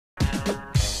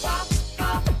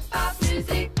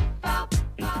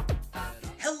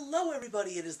Hello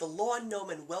everybody, it is the Lawn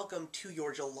Gnome and welcome to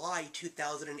your July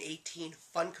 2018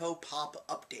 Funko Pop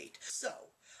update. So,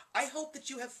 I hope that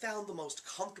you have found the most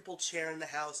comfortable chair in the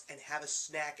house and have a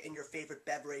snack and your favorite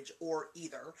beverage, or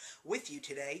either, with you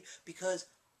today, because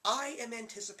I am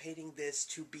anticipating this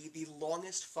to be the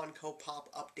longest Funko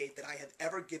Pop update that I have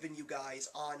ever given you guys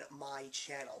on my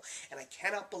channel. And I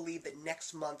cannot believe that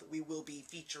next month we will be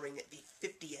featuring the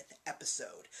 50th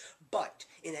episode. But,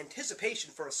 in anticipation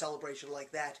for a celebration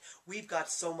like that, we've got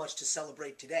so much to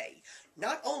celebrate today.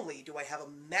 Not only do I have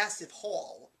a massive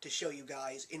haul to show you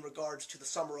guys in regards to the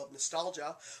Summer of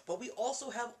Nostalgia, but we also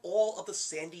have all of the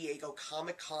San Diego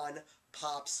Comic-Con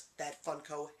Pops that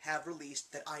Funko have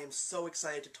released that I am so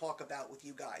excited to talk about with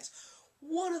you guys.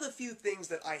 One of the few things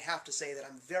that I have to say that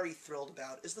I'm very thrilled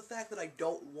about is the fact that I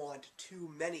don't want too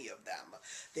many of them.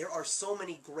 There are so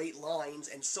many great lines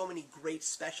and so many great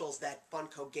specials that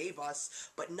Funko gave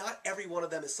us, but not every one of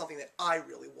them is something that I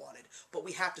really wanted, but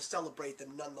we have to celebrate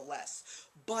them nonetheless.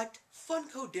 But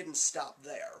Funko didn't stop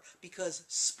there, because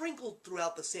sprinkled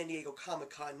throughout the San Diego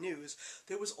Comic-Con news,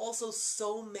 there was also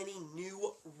so many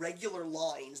new regular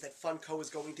lines that Funko is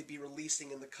going to be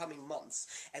releasing in the coming months,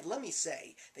 and let me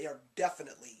say, they are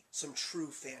definitely some true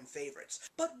fan favorites.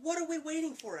 But what are we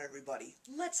waiting for, everybody?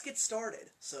 Let's get started.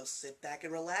 So sit back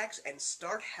and relax and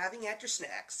start having at your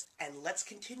snacks, and let's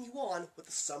continue on with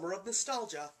the Summer of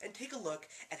Nostalgia and take a look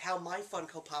at how my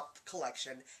Funko Pop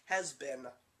collection has been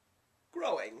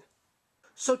growing.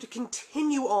 So to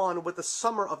continue on with the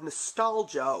Summer of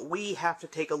Nostalgia, we have to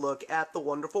take a look at the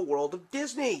wonderful world of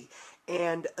Disney.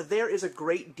 And there is a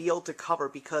great deal to cover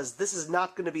because this is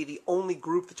not going to be the only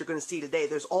group that you're going to see today.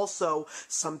 There's also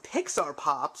some Pixar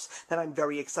Pops that I'm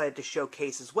very excited to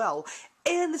showcase as well.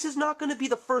 And this is not going to be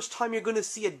the first time you're going to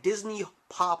see a Disney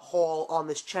Pop haul on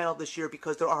this channel this year,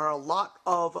 because there are a lot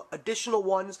of additional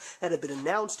ones that have been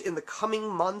announced in the coming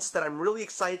months that I'm really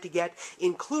excited to get,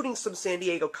 including some San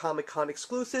Diego Comic-Con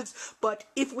exclusives. But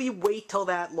if we wait till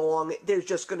that long, there's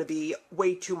just going to be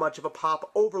way too much of a pop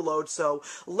overload, so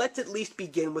let's at least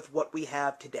begin with what we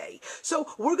have today. So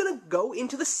we're going to go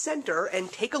into the center and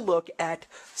take a look at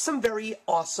some very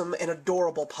awesome and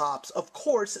adorable pops, of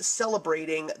course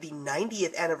celebrating the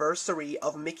 90th anniversary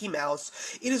of Mickey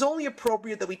Mouse. It is only appropriate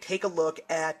that we take a look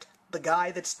at the guy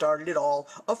that started it all,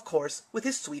 of course, with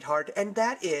his sweetheart, and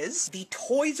that is the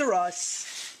Toys R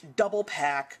Us double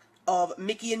pack of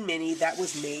Mickey and Minnie that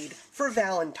was made for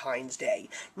Valentine's Day.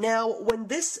 Now, when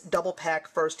this double pack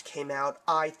first came out,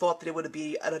 I thought that it would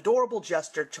be an adorable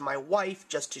gesture to my wife,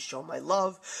 just to show my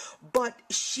love, but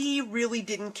she really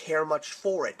didn't care much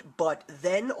for it. But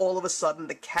then, all of a sudden,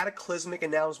 the cataclysmic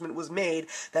announcement was made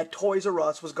that Toys R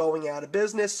Us was going out of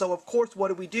business, so of course,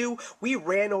 what did? We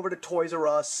ran over to Toys R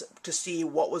Us to see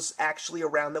what was actually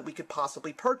around that we could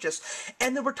possibly purchase,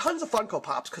 and there were tons of Funko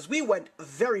Pops, because we went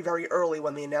very, very early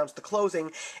when they announced the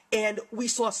closing, and we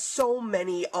saw so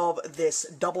many of this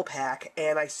double pack,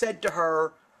 and I said to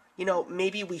her, you know,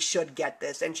 maybe we should get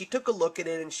this. And she took a look at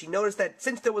it, and she noticed that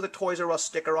since there was a Toys R Us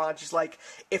sticker on, she's like,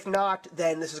 if not,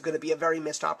 then this is going to be a very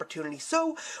missed opportunity.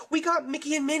 So we got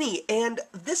Mickey and Minnie, and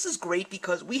this is great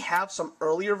because we have some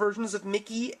earlier versions of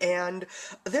Mickey, and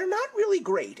they're not really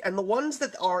great. And the ones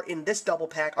that are in this double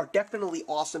pack are definitely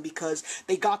awesome because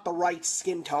they got the right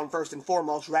skin tone first and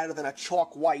foremost, rather than a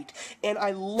chalk white. And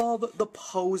I love the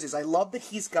poses. I love that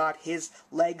he's got his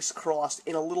legs crossed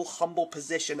in a little humble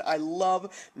position. I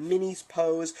love Minnie's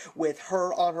pose with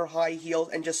her on her high heels,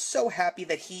 and just so happy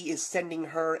that he is sending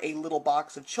her a little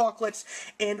box of chocolates.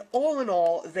 And all in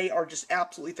all, they are just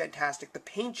absolutely fantastic. The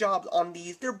paint jobs on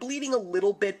these, they're bleeding a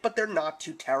little bit, but they're not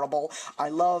too terrible. I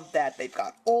love that they've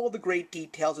got all the great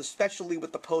details, especially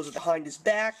with the pose behind his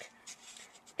back.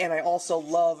 And I also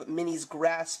love Minnie's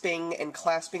grasping and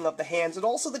clasping of the hands, and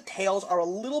also the tails are a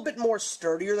little bit more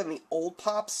sturdier than the old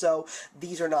Pops, so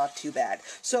these are not too bad.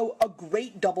 So, a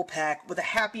great double pack with a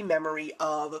happy memory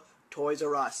of Toys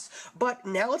R Us. But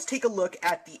now let's take a look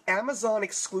at the Amazon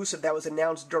exclusive that was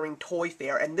announced during Toy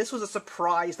Fair, and this was a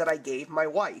surprise that I gave my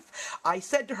wife. I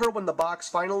said to her when the box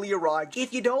finally arrived,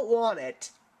 if you don't want it,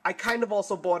 I kind of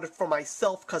also bought it for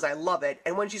myself because I love it,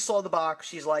 and when she saw the box,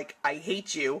 she's like, I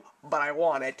hate you, but I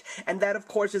want it. And that, of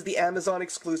course, is the Amazon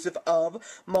exclusive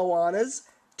of Moana's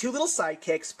two little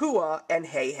sidekicks, Pua and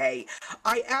Hey Hey.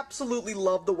 I absolutely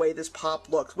love the way this pop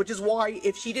looks, which is why,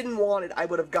 if she didn't want it, I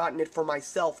would have gotten it for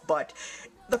myself, but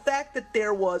the fact that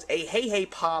there was a Hey Hey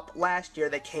Pop last year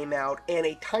that came out, and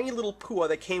a tiny little Pua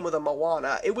that came with a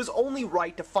Moana, it was only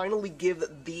right to finally give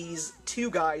these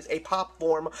two guys a pop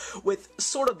form with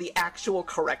sort of the actual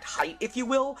correct height, if you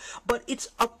will, but it's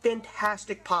a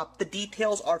fantastic pop. The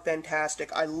details are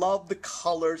fantastic. I love the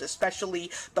colors,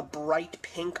 especially the bright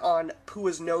pink on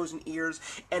Pua's nose and ears,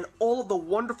 and all of the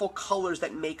wonderful colors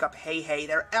that make up Hey Hey.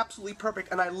 They're absolutely perfect,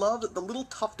 and I love the little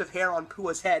tuft of hair on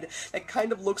Pua's head that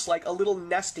kind of looks like a little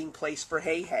nesting place for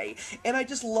Hey Hey, and I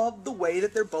just love the way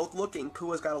that they're both looking.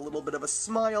 Pua's got a little bit of a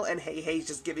smile, and Hey Hey's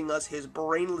just giving us his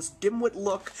brainless dimwit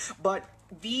look, but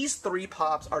these three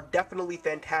pops are definitely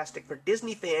fantastic for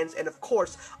Disney fans, and of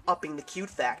course, upping the cute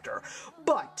factor.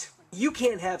 But you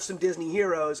can't have some Disney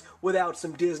heroes without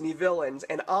some Disney villains,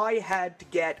 and I had to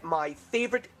get my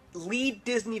favorite lead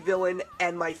Disney villain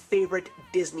and my favorite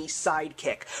Disney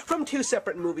sidekick. From two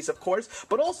separate movies, of course,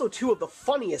 but also two of the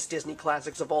funniest Disney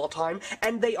classics of all time,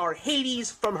 and they are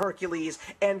Hades from Hercules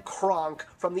and Kronk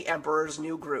from The Emperor's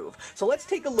New Groove. So let's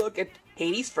take a look at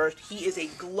Hades first. He is a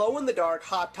glow-in-the-dark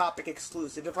Hot Topic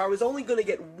exclusive. If I was only going to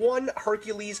get one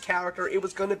Hercules character, it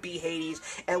was going to be Hades,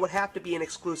 and it would have to be an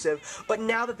exclusive. But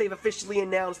now that they've officially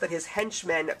announced that his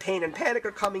henchmen, Pain and Panic,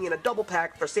 are coming in a double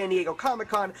pack for San Diego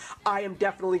Comic-Con, I am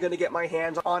definitely going to get my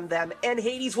hands on them, and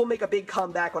Hades will make a big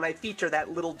comeback when I feature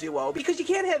that little duo, because you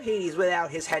can't have Hades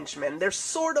without his henchmen. They're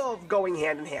sort of going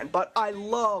hand in hand, but I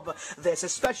love this,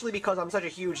 especially because I'm such a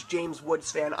huge James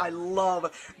Woods fan. I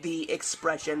love the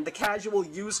expression, the casual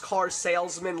used car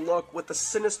salesman look with the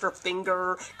sinister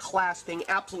finger clasping,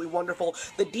 absolutely wonderful.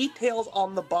 The details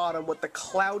on the bottom with the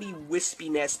cloudy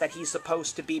wispiness that he's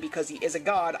supposed to be because he is a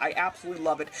god, I absolutely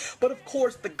love it. But of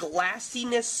course, the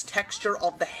glassiness texture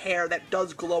of the hair that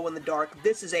does glow in the dark,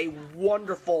 this is a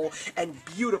wonderful and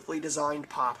beautifully designed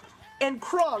pop. And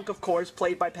Kronk, of course,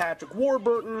 played by Patrick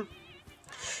Warburton.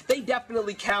 They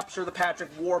definitely capture the Patrick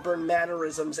Warburton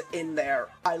mannerisms in there.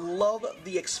 I love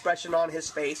the expression on his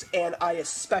face, and I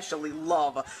especially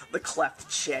love the cleft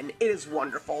chin. It is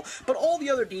wonderful. But all the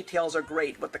other details are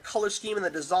great, with the color scheme and the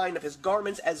design of his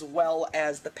garments, as well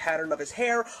as the pattern of his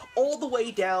hair, all the way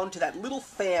down to that little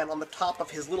fan on the top of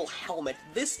his little helmet.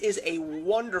 This is a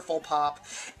wonderful pop,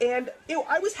 and, you know,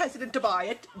 I was hesitant to buy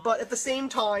it, but at the same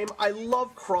time, I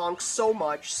love Kronk so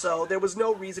much, so there was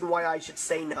no reason why I should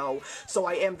say no. So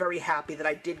I am very happy that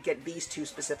I did get these two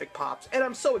specific pops, and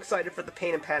I'm so excited for the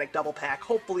Pain and Panic double pack.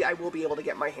 Hopefully I will be able to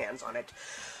get my hands on it.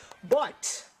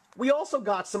 But we also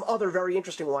got some other very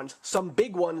interesting ones, some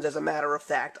big ones as a matter of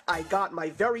fact. I got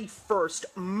my very first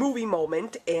movie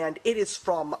moment, and it is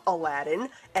from Aladdin,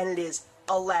 and it is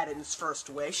Aladdin's First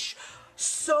Wish.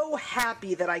 So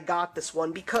happy that I got this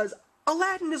one, because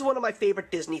Aladdin is one of my favorite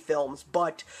Disney films,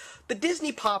 but the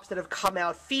Disney pops that have come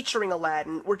out featuring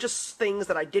Aladdin were just things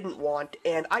that I didn't want,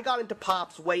 and I got into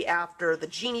pops way after the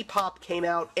Genie pop came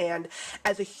out, and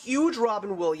as a huge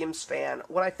Robin Williams fan,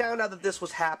 when I found out that this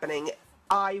was happening,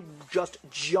 I just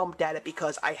jumped at it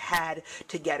because I had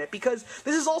to get it, because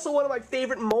this is also one of my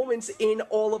favorite moments in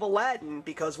all of Aladdin,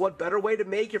 because what better way to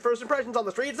make your first impressions on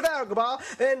the streets of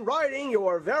Agrabah than riding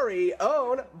your very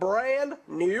own brand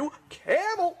new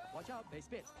camel?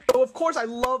 So of course I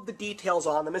love the details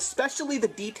on them, especially the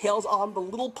details on the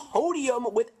little podium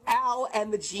with Al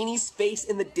and the genie's face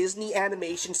in the Disney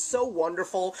animation. So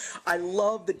wonderful. I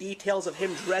love the details of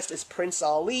him dressed as Prince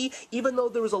Ali. Even though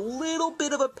there was a little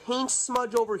bit of a paint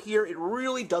smudge over here, it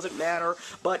really doesn't matter.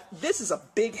 But this is a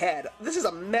big head. This is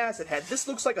a massive head. This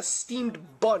looks like a steamed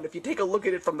bun if you take a look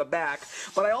at it from the back.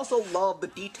 But I also love the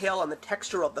detail on the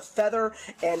texture of the feather,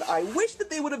 and I wish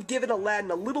that they would have given Aladdin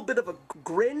a little bit of a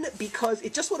grin, because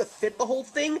it just would have fit the whole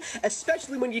thing,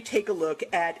 especially when you take a look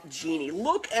at Genie.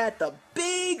 Look at the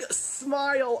big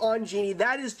smile on Genie.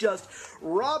 That is just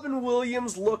Robin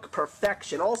Williams look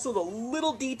perfection. Also the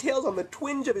little details on the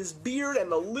twinge of his beard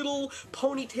and the little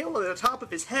ponytail on the top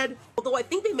of his head. Although I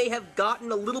think they may have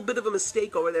gotten a little bit of a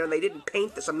mistake over there and they didn't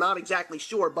paint this, I'm not exactly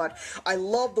sure, but I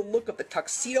love the look of the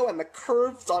tuxedo and the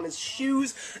curves on his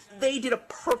shoes. They did a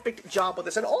perfect job with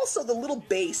this. And also the little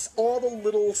base, all the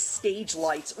little stage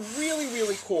lights, really,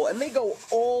 really cool. And they go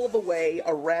all the way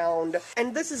around.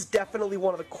 And this is definitely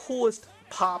one of the coolest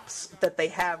pops that they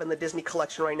have in the Disney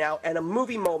collection right now, and a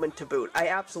movie moment to boot. I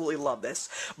absolutely love this.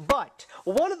 But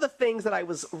one of the things that I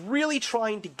was really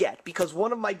trying to get, because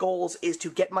one of my goals is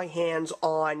to get my hands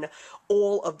on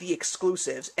all of the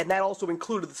exclusives, and that also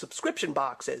included the subscription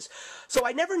boxes. So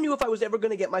I never knew if I was ever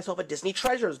going to get myself a Disney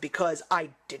Treasures, because I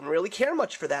didn't really care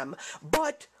much for them.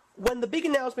 But when the big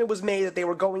announcement was made that they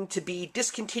were going to be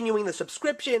discontinuing the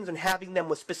subscriptions and having them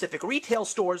with specific retail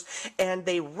stores, and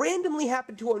they randomly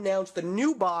happened to announce the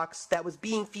new box that was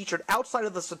being featured outside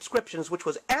of the subscriptions, which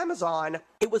was Amazon.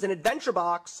 It was an adventure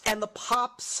box, and the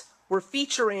Pops were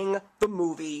featuring the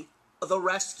movie The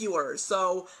Rescuers.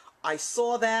 So I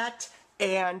saw that,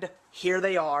 and here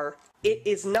they are. It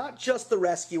is not just The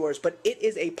Rescuers, but it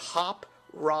is a Pop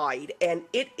ride, and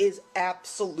it is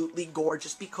absolutely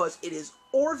gorgeous because it is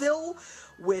Orville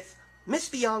with Miss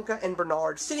Bianca and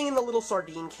Bernard sitting in the little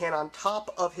sardine can on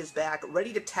top of his back,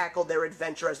 ready to tackle their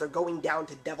adventure as they're going down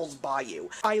to Devil's Bayou.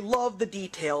 I love the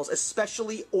details,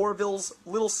 especially Orville's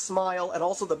little smile, and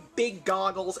also the big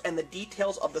goggles, and the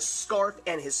details of the scarf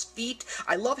and his feet.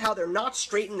 I love how they're not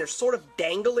straight and they're sort of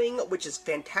dangling, which is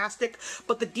fantastic,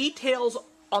 but the details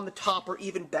on the top are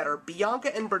even better.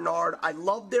 Bianca and Bernard, I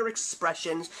love their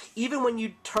expressions. Even when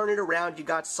you turn it around, you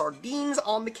got sardines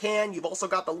on the can. You've also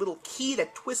got the little key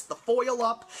that twists the foil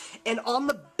up. And on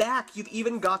the back, you've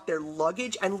even got their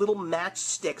luggage and little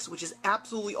matchsticks, which is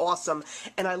absolutely awesome.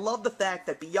 And I love the fact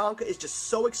that Bianca is just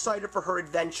so excited for her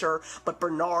adventure, but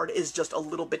Bernard is just a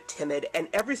little bit timid. And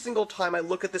every single time I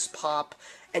look at this Pop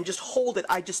and just hold it,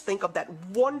 I just think of that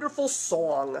wonderful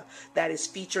song that is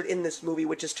featured in this movie,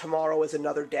 which is Tomorrow is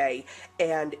Another Day.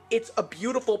 And it's a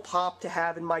beautiful Pop to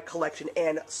have in my collection,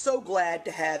 and so glad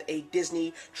to have a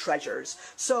Disney Treasures.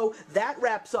 So that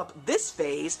wraps up this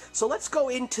phase, so let's go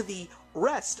into the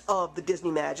rest of the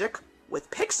Disney magic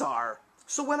with Pixar.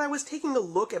 So when I was taking a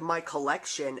look at my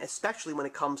collection, especially when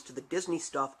it comes to the Disney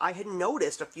stuff, I had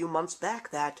noticed a few months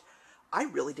back that I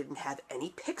really didn't have any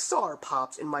Pixar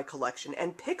Pops in my collection,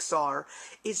 and Pixar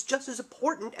is just as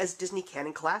important as Disney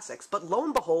Canon Classics. But lo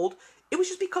and behold, it was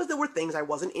just because there were things I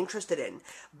wasn't interested in.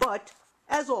 But,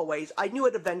 as always, I knew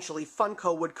it eventually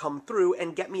Funko would come through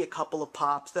and get me a couple of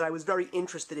Pops that I was very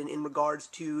interested in regards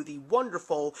to the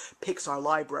wonderful Pixar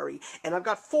library. And I've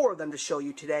got 4 of them to show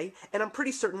you today, and I'm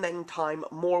pretty certain that in time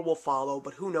more will follow,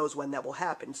 but who knows when that will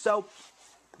happen. So,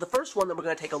 the first one that we're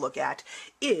going to take a look at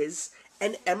is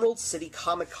an Emerald City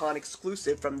Comic-Con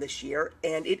exclusive from this year,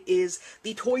 and it is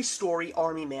the Toy Story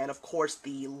Army Man. Of course,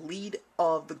 the lead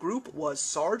of the group was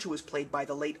Sarge, who was played by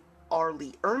the late R.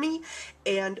 Lee Ermey,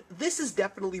 and this is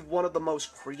definitely one of the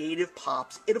most creative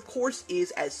Pops. It, of course,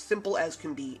 is as simple as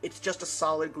can be. It's just a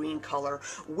solid green color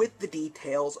with the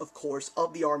details, of course,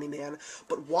 of the Army Man.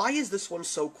 But why is this one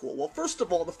so cool? Well, first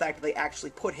of all, the fact that they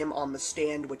actually put him on the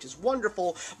stand, which is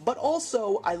wonderful, but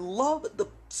also, I love the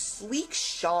sleek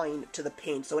shine to the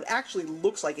paint, so it actually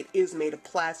looks like it is made of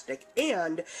plastic,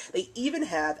 and they even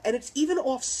have, and it's even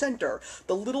off-center,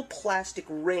 the little plastic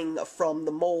ring from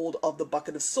the mold of the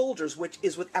Bucket of Soldiers, which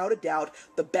is without a doubt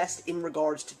the best in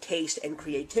regards to taste and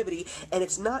creativity, and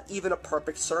it's not even a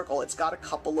perfect circle. It's got a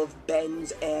couple of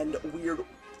bends and weird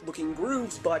looking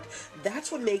grooves, but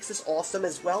that's what makes this awesome,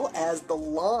 as well as the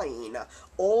line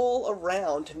all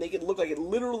around to make it look like it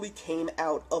literally came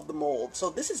out of the mold.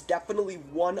 So this is definitely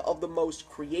one of the most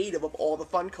creative of all the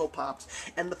Funko Pops,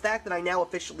 and the fact that I now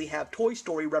officially have Toy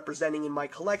Story representing in my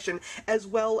collection, as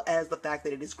well as the fact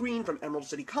that it is green from Emerald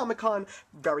City Comic-Con,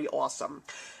 very awesome.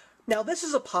 Now, this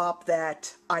is a Pop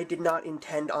that I did not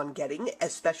intend on getting,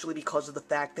 especially because of the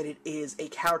fact that it is a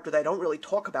character that I don't really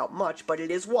talk about much, but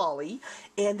it is Wally,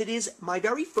 and it is my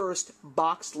very first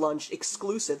Boxed Lunch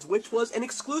exclusive, which was an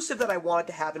exclusive that I wanted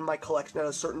to have in my collection at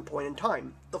a certain point in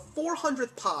time. The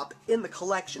 400th Pop in the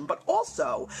collection, but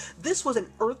also, this was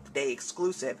an Earth Day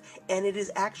exclusive, and it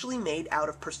is actually made out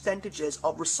of percentages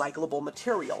of recyclable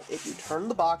material. If you turn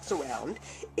the box around,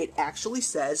 it actually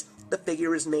says the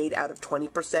figure is made out of 20%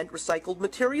 recycled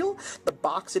material. The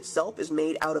box itself is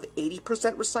made out of 80%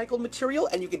 recycled material,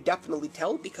 and you can definitely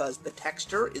tell because the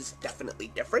texture is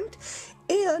definitely different.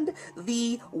 And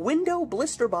the window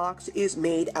blister box is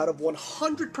made out of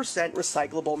 100%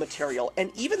 recyclable material,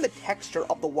 and even the texture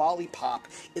of the Wally Pop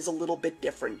is a little bit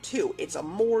different too. It's a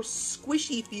more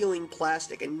squishy feeling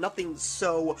plastic and nothing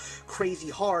so crazy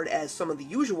hard as some of the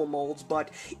usual molds, but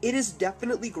it is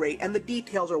definitely great, and the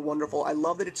details are wonderful. I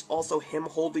love that it's also him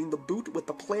holding the boot with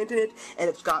the plant in it, and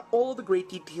it's got all the great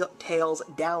details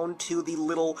down to the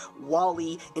little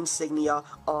Wally insignia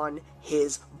on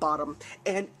his bottom,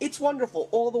 and it's wonderful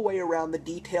all the way around. The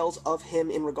details of him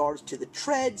in regards to the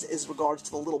treads, as regards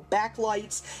to the little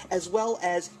backlights, as well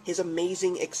as his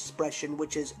amazing expression,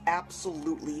 which is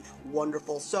absolutely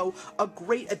wonderful. So, a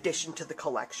great addition to the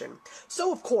collection.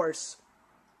 So, of course,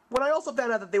 When I also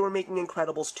found out that they were making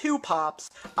Incredibles 2 Pops,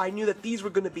 I knew that these were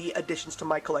going to be additions to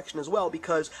my collection as well,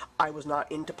 because I was not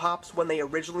into Pops when they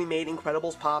originally made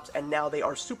Incredibles Pops, and now they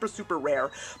are super, super rare.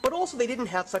 But also, they didn't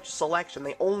have such a selection.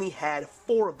 They only had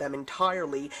 4 of them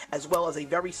entirely, as well as a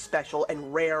very special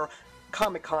and rare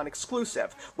Comic-Con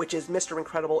exclusive, which is Mr.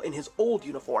 Incredible in his old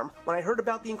uniform. When I heard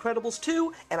about The Incredibles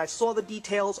 2, and I saw the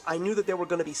details, I knew that there were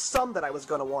going to be some that I was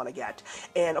going to want to get.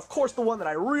 And of course, the one that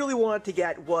I really wanted to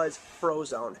get was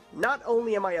Frozone. Not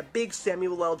only am I a big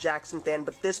Samuel L. Jackson fan,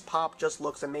 but this pop just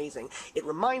looks amazing. It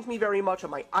reminds me very much of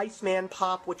my Iceman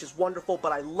pop, which is wonderful,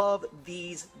 but I love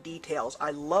these details.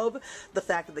 I love the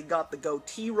fact that they got the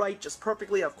goatee right just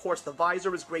perfectly. Of course, the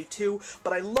visor is great too,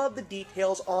 but I love the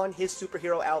details on his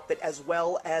superhero outfit, as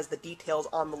well as the details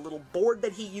on the little board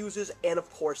that he uses, and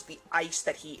of course the ice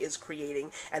that he is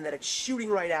creating, and that it's shooting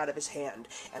right out of his hand.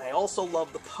 And I also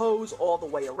love the pose all the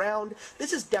way around.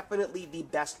 This is definitely the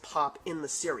best pop in the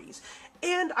series.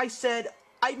 And I said,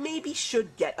 I maybe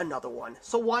should get another one,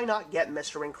 so why not get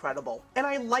Mr. Incredible? And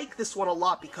I like this one a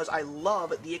lot because I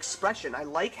love the expression. I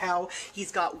like how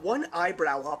he's got one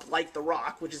eyebrow up like The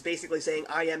Rock, which is basically saying,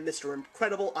 I am Mr.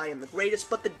 Incredible, I am the greatest,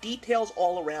 but the details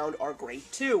all around are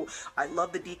great too. I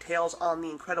love the details on the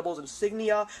Incredibles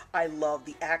insignia, I love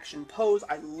the action pose,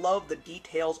 I love the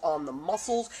details on the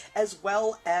muscles, as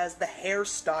well as the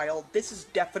hairstyle. This is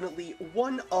definitely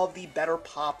one of the better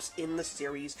pops in the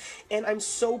series, and I'm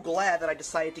so glad that I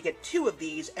decided to get 2 of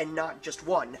these and not just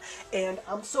 1. And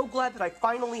I'm so glad that I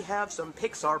finally have some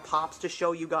Pixar pops to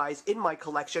show you guys in my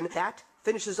collection. That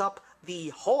finishes up the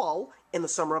haul in the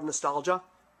Summer of Nostalgia.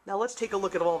 Now let's take a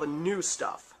look at all the new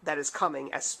stuff that is coming,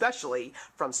 especially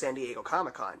from San Diego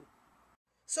Comic-Con.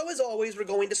 So as always, we're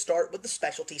going to start with the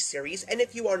Specialty Series, and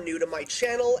if you are new to my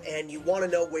channel and you want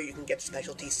to know where you can get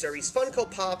Specialty Series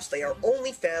Funko Pops, they are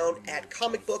only found at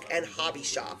comic book and hobby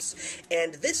shops.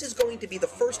 And this is going to be the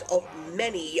first of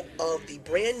many of the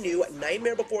brand new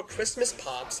Nightmare Before Christmas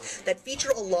Pops that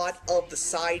feature a lot of the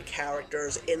side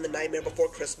characters in the Nightmare Before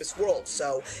Christmas world.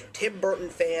 So Tim Burton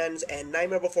fans and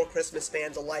Nightmare Before Christmas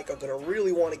fans alike are going to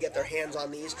really want to get their hands on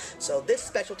these. So this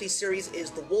Specialty Series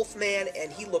is the Wolfman,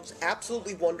 and he looks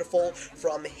absolutely wonderful,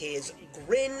 from his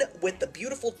grin with the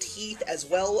beautiful teeth as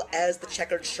well as the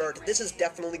checkered shirt. This is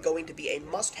definitely going to be a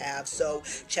must-have, so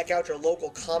check out your local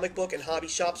comic book and hobby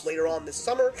shops later on this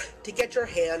summer to get your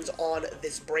hands on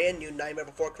this brand new Nightmare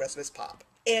Before Christmas pop.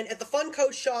 And at the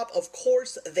Funko shop, of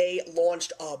course, they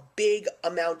launched a big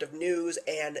amount of news,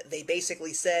 and they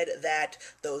basically said that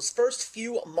those first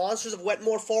few Monsters of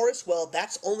Wetmore Forest, well,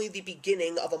 that's only the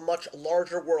beginning of a much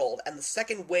larger world, and the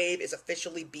second wave is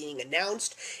officially being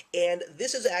announced, and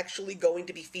this is actually going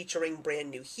to be featuring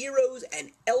brand new heroes and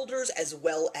elders as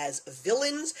well as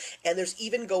villains, and there's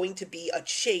even going to be a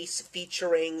chase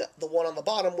featuring the one on the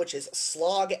bottom, which is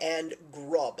Slog and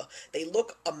Grub. They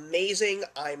look amazing.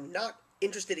 I'm not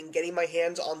interested in getting my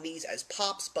hands on these as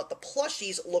pops, but the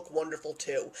plushies look wonderful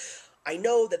too. I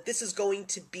know that this is going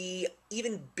to be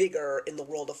even bigger in the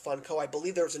world of Funko. I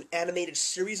believe there's an animated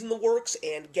series in the works,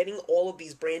 and getting all of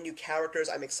these brand new characters,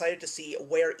 I'm excited to see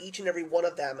where each and every one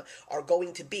of them are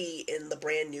going to be in the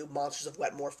brand new Monsters of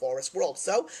Wetmore Forest world.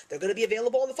 So, they're going to be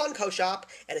available in the Funko shop,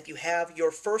 and if you have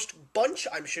your first bunch,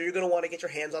 I'm sure you're going to want to get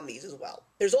your hands on these as well.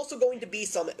 There's also going to be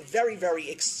some very, very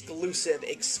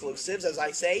exclusives, as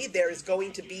I say. There is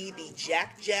going to be the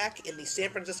Jack in the San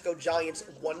Francisco Giants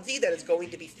onesie that is going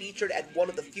to be featured at one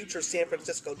of the future San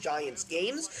Francisco Giants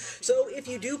games. So if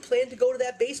you do plan to go to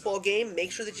that baseball game,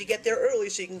 make sure that you get there early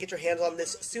so you can get your hands on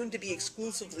this soon-to-be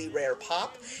exclusively rare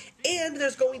pop. And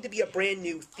there's going to be a brand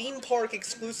new theme park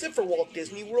exclusive for Walt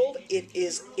Disney World. It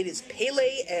is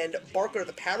Pele and Barker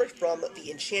the Parrot from the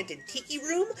Enchanted Tiki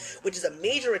Room, which is a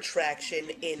major attraction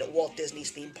in Walt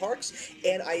Disney's theme parks,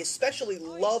 and I especially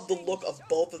love the look of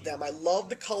both of them. I love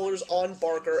the colors on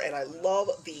Barker, and I love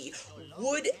the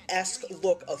wood-esque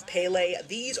look of Pele.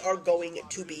 These are going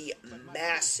to be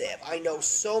massive. I know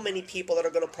so many people that are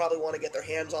going to probably want to get their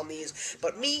hands on these,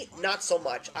 but me, not so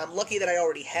much. I'm lucky that I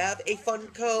already have a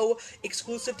Funko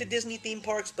exclusive to Disney theme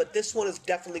parks, but this one is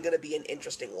definitely going to be an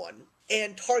interesting one.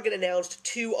 And Target announced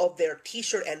 2 of their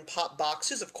t-shirt and pop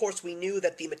boxes. Of course, we knew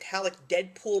that the metallic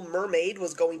Deadpool mermaid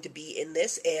was going to be in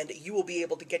this, and you will be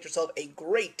able to get yourself a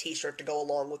great t-shirt to go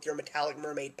along with your metallic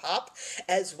mermaid pop,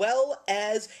 as well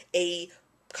as a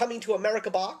Coming to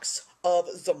America box of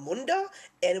Zamunda,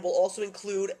 and it will also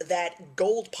include that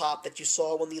gold pop that you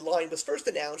saw when the line was first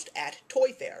announced at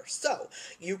Toy Fair. So,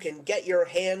 you can get your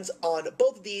hands on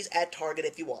both of these at Target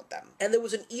if you want them. And there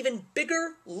was an even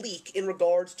bigger leak in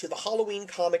regards to the Halloween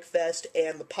Comic Fest,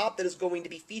 and the pop that is going to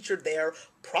be featured there,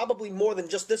 probably more than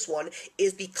just this one,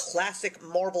 is the classic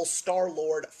Marvel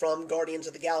Star-Lord from Guardians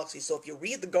of the Galaxy. So if you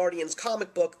read the Guardians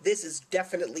comic book, this is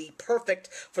definitely perfect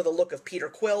for the look of Peter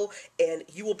Quill, and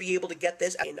you will be able to get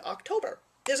this in October.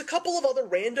 There's a couple of other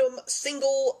random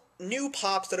single new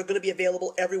pops that are going to be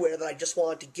available everywhere that I just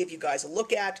wanted to give you guys a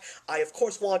look at. I, of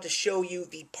course, wanted to show you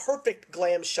the perfect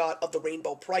glam shot of the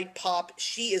Rainbow Bright pop.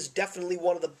 She is definitely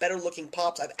one of the better looking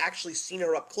pops. I've actually seen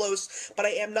her up close, but I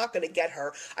am not going to get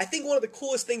her. I think one of the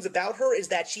coolest things about her is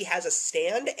that she has a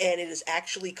stand, and it is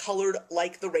actually colored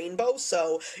like the rainbow,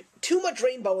 so too much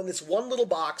rainbow in this one little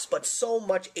box, but so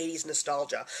much 80s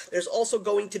nostalgia. There's also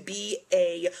going to be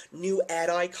a new ad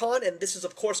icon, and this is,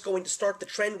 of course, going to start the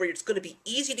trend where it's going to be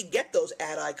easy to get those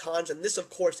ad icons, and this, of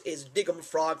course, is Dig'em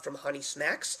Frog from Honey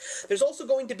Smacks. There's also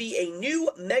going to be a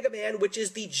new Mega Man, which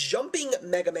is the Jumping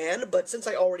Mega Man, but since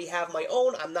I already have my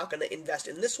own, I'm not going to invest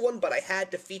in this one, but I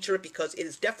had to feature it because it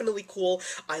is definitely cool.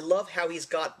 I love how he's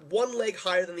got one leg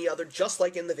higher than the other, just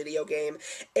like in the video game.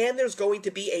 And there's going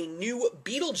to be a new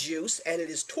Beetlejuice, and it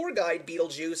is Tour Guide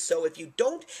Beetlejuice, so if you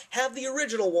don't have the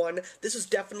original one, this is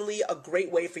definitely a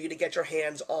great way for you to get your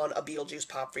hands on a Beetlejuice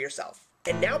pop for yourself.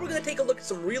 And now we're going to take a look at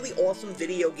some really awesome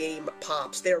video game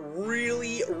pops. They're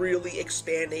really, really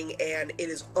expanding, and it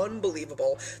is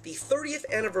unbelievable. The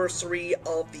 30th anniversary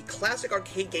of the classic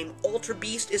arcade game Alter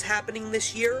Beast is happening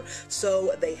this year,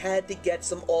 so they had to get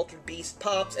some Alter Beast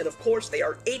pops, and of course they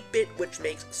are 8-bit, which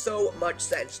makes so much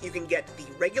sense. You can get the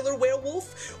regular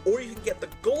werewolf, or you can get the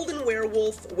golden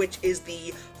werewolf, which is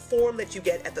the form that you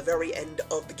get at the very end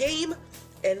of the game,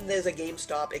 and there's a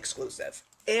GameStop exclusive.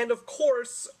 And of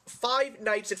course, Five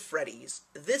Nights at Freddy's.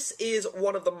 This is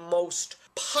one of the most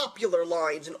popular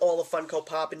lines in all of Funko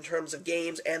Pop in terms of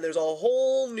games, and there's a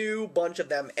whole new bunch of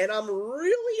them, and I'm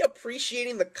really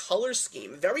appreciating the color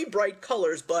scheme. Very bright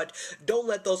colors, but don't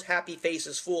let those happy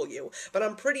faces fool you. But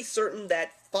I'm pretty certain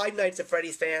that Five Nights at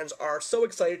Freddy's fans are so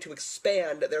excited to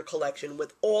expand their collection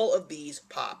with all of these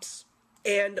pops.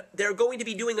 And they're going to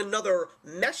be doing another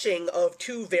meshing of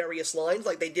two various lines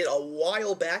like they did a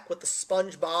while back with the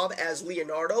SpongeBob as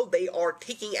Leonardo. They are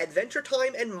taking Adventure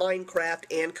Time and Minecraft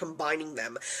and combining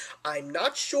them. I'm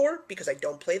not sure because I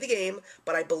don't play the game,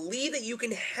 but I believe that you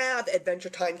can have Adventure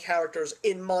Time characters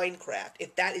in Minecraft.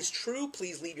 If that is true,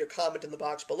 please leave your comment in the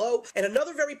box below. And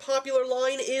another very popular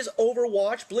line is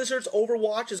Overwatch. Blizzard's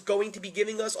Overwatch is going to be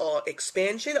giving us an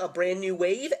expansion, a brand new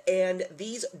wave, and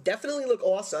these definitely look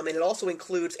awesome, and it also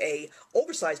includes a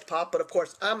oversized pop, but of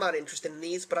course I'm not interested in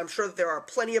these, but I'm sure that there are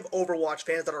plenty of Overwatch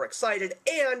fans that are excited,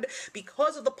 and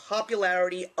because of the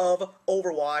popularity of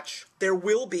Overwatch, there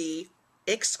will be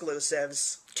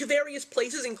exclusives to various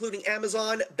places, including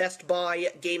Amazon, Best Buy,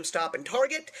 GameStop, and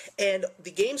Target, and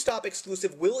the GameStop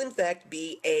exclusive will in fact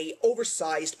be a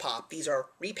oversized pop. These are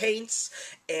repaints,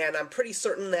 and I'm pretty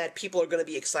certain that people are going to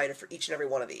be excited for each and every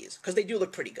one of these, because they do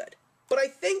look pretty good. But I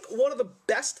think one of the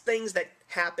best things that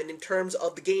happened in terms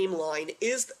of the game line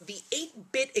is the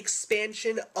 8-bit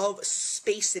expansion of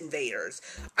Space Invaders.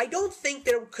 I don't think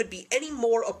there could be any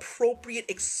more appropriate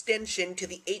extension to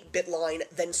the 8-bit line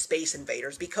than Space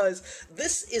Invaders, because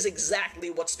this is exactly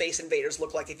what Space Invaders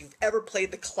look like if you've ever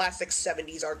played the classic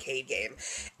 70s arcade game.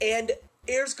 And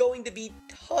there's going to be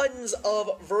tons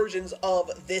of versions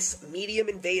of this medium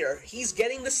invader. He's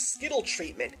getting the Skittle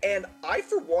treatment, and I,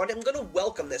 for one, am going to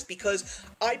welcome this because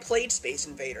I played Space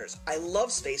Invaders. I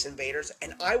love Space Invaders,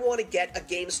 and I want to get a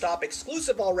GameStop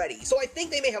exclusive already. So I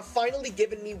think they may have finally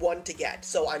given me one to get.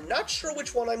 So I'm not sure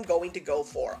which one I'm going to go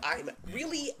for. I'm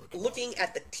really looking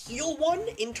at the teal one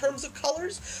in terms of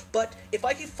colors, but if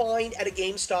I could find at a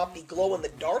GameStop the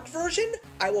glow-in-the-dark version,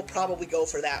 I will probably go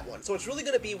for that one. So it's really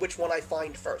going to be which one I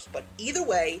find first. But either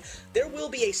way, there will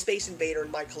be a Space Invader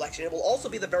in my collection. It will also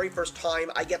be the very first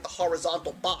time I get the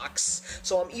horizontal box,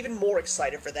 so I'm even more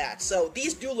excited for that. So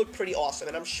these do look pretty awesome,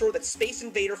 and I'm sure that Space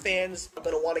Invader fans are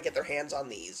going to want to get their hands on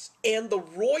these. And the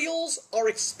Royals are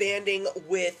expanding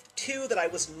with two that I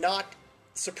was not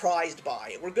surprised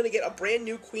by. We're going to get a brand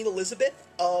new Queen Elizabeth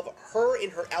of her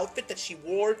in her outfit that she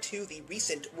wore to the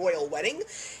recent royal wedding,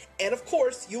 And of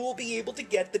course, you will be able to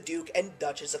get the Duke and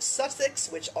Duchess of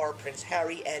Sussex, which are Prince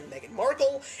Harry and Meghan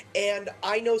Markle, and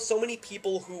I know so many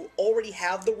people who already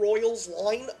have the Royals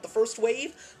line, the first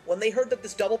wave. When they heard that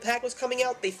this double pack was coming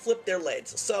out, they flipped their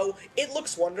lids. So, it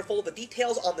looks wonderful. The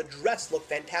details on the dress look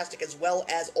fantastic, as well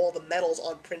as all the medals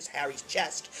on Prince Harry's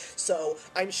chest. So,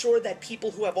 I'm sure that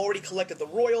people who have already collected the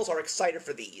Royals are excited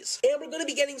for these. And we're going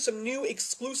to be getting some new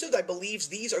exclusives. I believe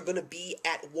these are going to be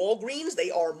at Walgreens. They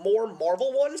are more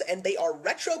Marvel ones, and they are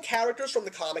retro characters from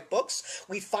the comic books.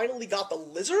 We finally got the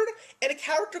Lizard, and a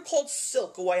character called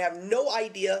Silk, who I have no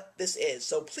idea this is.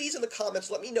 So please in the comments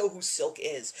let me know who Silk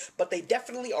is. But they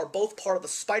definitely are both part of the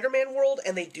Spider-Man world,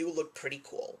 and they do look pretty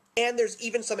cool. And there's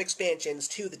even some expansions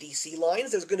to the DC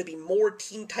lines. There's going to be more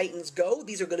Teen Titans Go.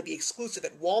 These are going to be exclusive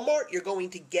at Walmart. You're going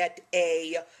to get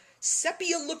a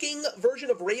sepia-looking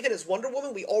version of Raven as Wonder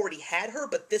Woman. We already had her,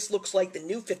 but this looks like the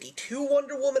new 52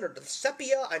 Wonder Woman, or the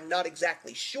sepia. I'm not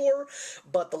exactly sure,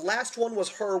 but the last one was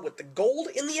her with the gold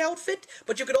in the outfit,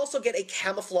 but you could also get a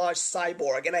camouflage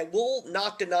cyborg, and I will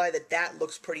not deny that that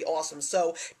looks pretty awesome.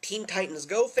 So, Teen Titans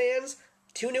Go fans,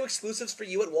 2 new exclusives for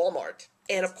you at Walmart.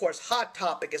 And of course, Hot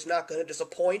Topic is not going to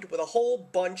disappoint with a whole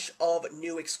bunch of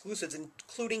new exclusives,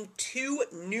 including 2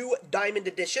 new Diamond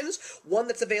editions, one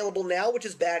that's available now, which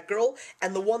is Batgirl,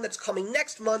 and the one that's coming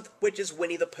next month, which is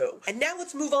Winnie the Pooh. And now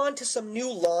let's move on to some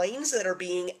new lines that are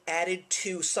being added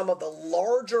to some of the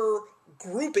larger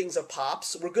groupings of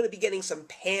pops. We're going to be getting some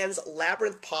Pan's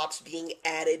Labyrinth pops being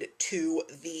added to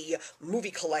the movie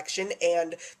collection,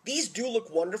 and these do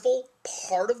look wonderful.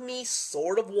 Part of me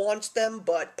sort of wants them,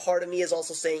 but part of me is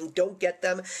also saying don't get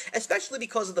them, especially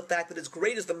because of the fact that as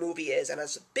great as the movie is, and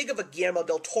as big of a Guillermo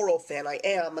del Toro fan I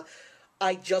am,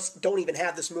 I just don't even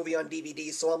have this movie on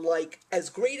DVD, so I'm like,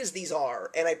 as great as these are,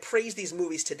 and I praise these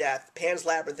movies to death, Pan's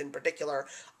Labyrinth in particular,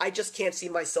 I just can't see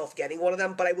myself getting one of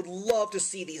them, but I would love to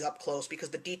see these up close, because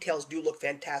the details do look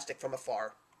fantastic from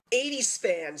afar. 80s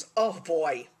fans, oh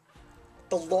boy.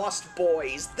 The Lost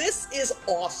Boys. This is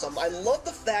awesome. I love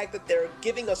the fact that they're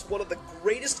giving us one of the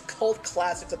greatest cult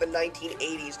classics of the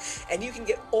 1980s, and you can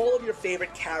get all of your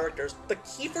favorite characters. The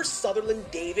Kiefer Sutherland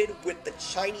David with the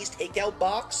Chinese takeout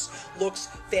box looks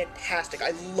fantastic.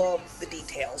 I love the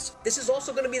details. This is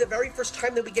also going to be the very first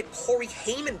time that we get Corey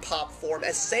Haim pop form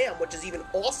as Sam, which is even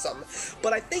awesome.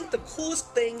 But I think the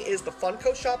coolest thing is the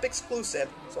Funko Shop exclusive,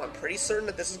 so I'm pretty certain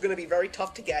that this is going to be very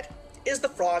tough to get, is the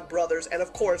Frog Brothers, and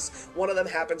of course, one of them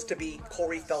happens to be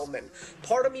Corey Feldman.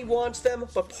 Part of me wants them,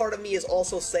 but part of me is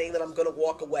also saying that I'm going to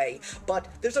walk away. But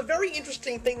there's a very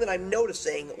interesting thing that I'm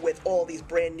noticing with all these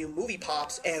brand new movie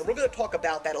pops, and we're going to talk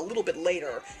about that a little bit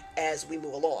later as we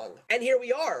move along. And here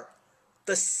we are,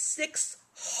 the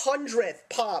 600th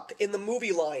pop in the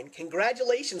movie line.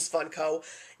 Congratulations, Funko.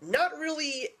 Not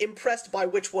really impressed by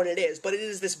which one it is, but it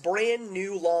is this brand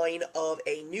new line of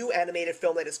a new animated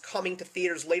film that is coming to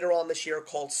theaters later on this year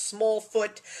called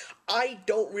Smallfoot. I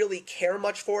don't really care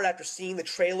much for it after seeing the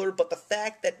trailer, but the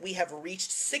fact that we have reached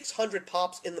 600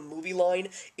 pops in the movie line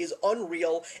is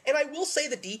unreal, and I will say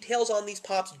the details on these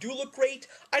pops do look great.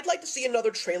 I'd like to see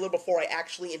another trailer before I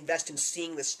actually invest in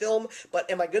seeing this film, but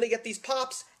am I going to get these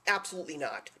pops? Absolutely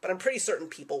not, but I'm pretty certain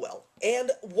people will.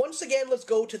 And once again, let's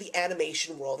go to the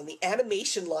animation world, and the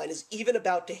animation line is even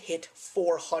about to hit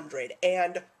 400,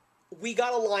 and we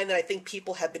got a line that I think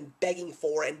people have been begging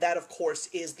for, and that, of course,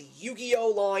 is the Yu-Gi-Oh!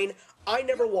 Line. I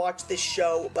never watched this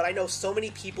show, but I know so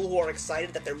many people who are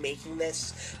excited that they're making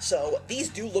this, so these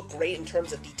do look great in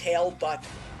terms of detail, but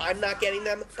I'm not getting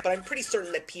them, but I'm pretty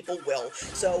certain that people will.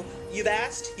 So, you've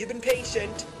asked, you've been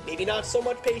patient, maybe not so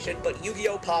much patient, but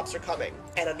Yu-Gi-Oh! Pops are coming.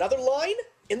 And another line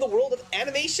in the world of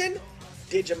animation?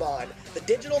 Digimon. The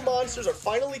digital monsters are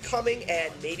finally coming,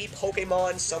 and maybe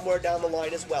Pokemon somewhere down the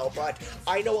line as well, but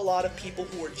I know a lot of people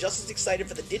who are just as excited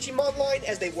for the Digimon line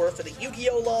as they were for the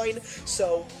Yu-Gi-Oh! Line,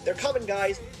 so they're coming,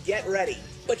 guys. Get ready.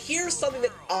 But here's something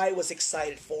that I was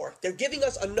excited for. They're giving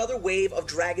us another wave of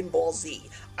Dragon Ball Z.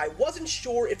 I wasn't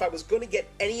sure if I was going to get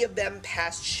any of them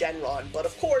past Shenron, but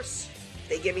of course,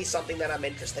 they give me something that I'm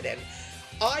interested in.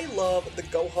 I love the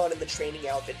Gohan in the training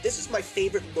outfit. This is my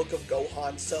favorite look of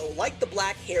Gohan, so like the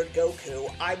black-haired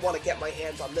Goku, I want to get my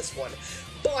hands on this one.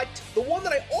 But the one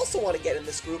that I also want to get in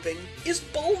this grouping is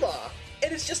Bulma.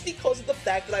 And it's just because of the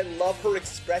fact that I love her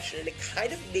expression, and it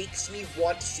kind of makes me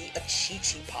want to see a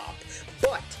Chi-Chi pop.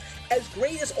 But as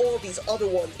great as all of these other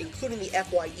ones, including the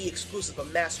FYE exclusive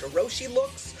of Master Roshi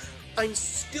looks, I'm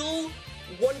still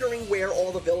wondering where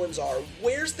all the villains are.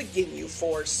 Where's the Ginyu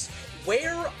Force?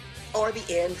 Where are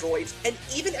the androids? And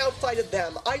even outside of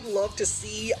them, I'd love to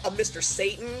see a Mr.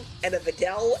 Satan and a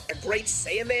Videl, a Great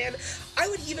Saiyaman. I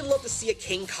would even love to see a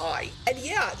King Kai. And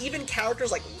yeah, even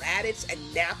characters like Raditz and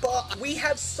Nappa. We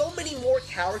have so many more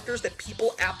characters that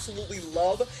people absolutely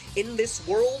love in this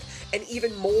world, and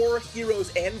even more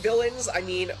heroes and villains. I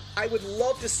mean, I would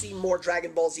love to see more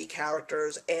Dragon Ball Z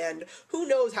characters, and who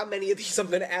knows how many of these I'm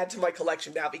going to add to my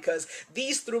collection now, because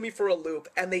these threw me for a loop,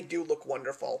 and they do look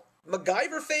wonderful.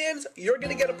 MacGyver fans, you're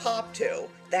going to get a pop too.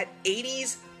 That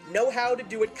 80s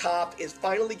know-how-to-do-it cop is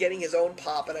finally getting his own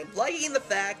pop, and I'm liking the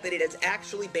fact that it is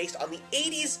actually based on the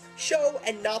 80s show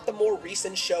and not the more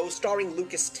recent show starring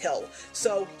Lucas Till.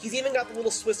 So he's even got the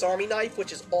little Swiss Army knife,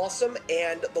 which is awesome,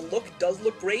 and the look does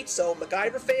look great, so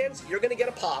MacGyver fans, you're gonna get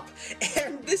a pop.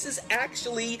 And this is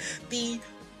actually the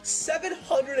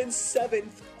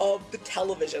 707th of the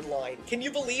television line. Can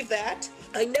you believe that?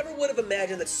 I never would have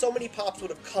imagined that so many pops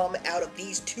would have come out of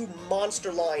these two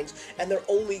monster lines, and they're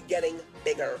only getting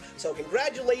bigger. So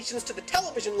congratulations to the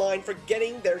television line for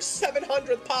getting their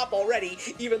 700th pop already,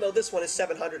 even though this one is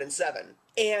 707.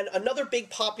 And another big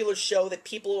popular show that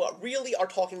people really are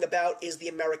talking about is The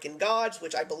American Gods,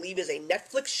 which I believe is a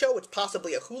Netflix show. It's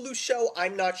possibly a Hulu show.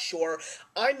 I'm not sure.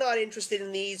 I'm not interested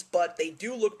in these, but they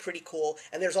do look pretty cool.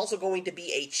 And there's also going to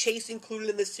be a chase included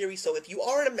in this series, so if you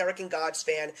are an American Gods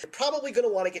fan, you're probably going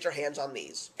to want to get your hands on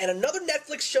these. And another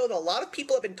Netflix show that a lot of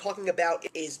people have been talking about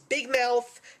is Big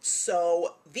Mouth.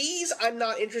 So these I'm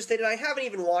not interested in. I haven't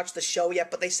even watched the show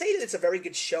yet, but they say that it's a very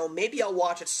good show. Maybe I'll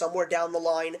watch it somewhere down the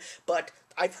line, but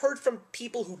I've heard from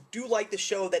people who do like the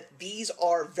show that these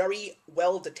are very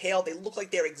well detailed. They look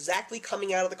like they're exactly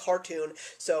coming out of the cartoon.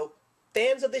 So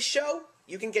fans of this show,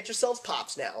 you can get yourselves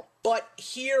pops now. But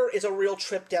here is a real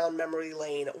trip down memory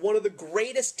lane. One of the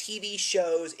greatest TV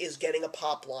shows is getting a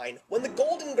pop line. When the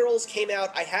Golden Girls came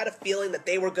out, I had a feeling that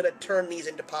they were going to turn these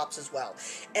into pops as well.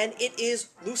 And it is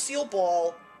Lucille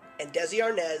Ball and Desi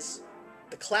Arnaz,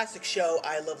 the classic show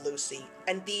I Love Lucy.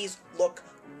 And these look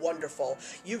wonderful.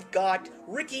 You've got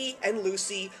Ricky and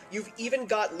Lucy. You've even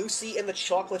got Lucy in the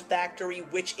Chocolate Factory,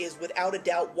 which is without a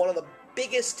doubt one of the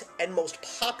biggest and most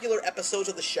popular episodes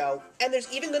of the show, and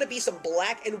there's even going to be some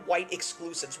black and white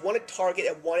exclusives, one at Target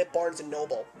and one at Barnes &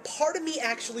 Noble. Part of me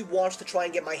actually wants to try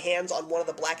and get my hands on one of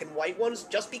the black and white ones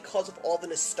just because of all the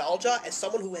nostalgia. As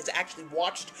someone who has actually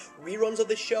watched reruns of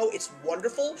this show, it's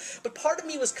wonderful, but part of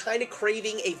me was kind of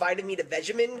craving a Vitamita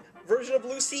Vegemin version of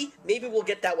Lucy. Maybe we'll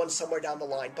get that one somewhere down the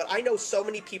line, but I know so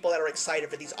many people that are excited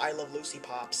for these I Love Lucy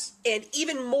pops. And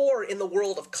even more in the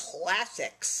world of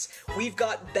classics, we've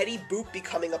got Betty Boop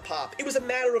becoming a pop. It was a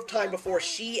matter of time before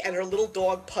she and her little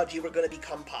dog Pudgy were going to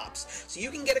become pops. So you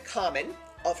can get a common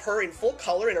of her in full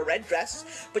color in a red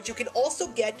dress, but you can also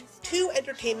get two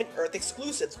Entertainment Earth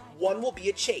exclusives. One will be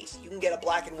a chase. You can get a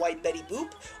black and white Betty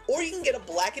Boop, or you can get a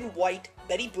black and white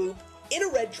Betty Boop in a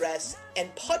red dress,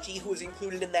 and Pudgy, who is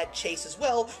included in that chase as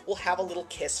well, will have a little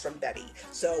kiss from Betty.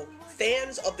 So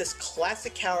fans of this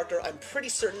classic character, I'm pretty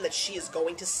certain that she is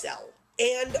going to sell.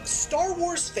 And Star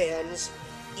Wars fans,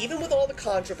 even with all the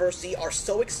controversy, are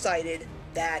so excited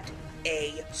that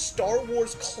a Star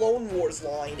Wars Clone Wars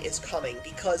line is coming,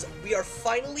 because we are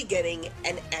finally getting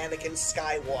an Anakin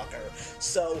Skywalker.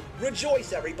 So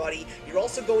rejoice, everybody. You're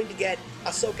also going to get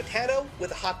Ahsoka Tano with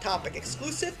a Hot Topic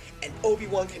exclusive, and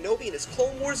Obi-Wan Kenobi in his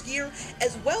Clone Wars gear,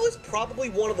 as well as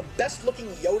probably one of the best looking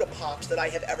Yoda pops that I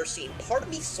have ever seen. Part of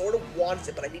me sort of wants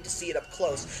it, but I need to see it up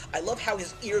close. I love how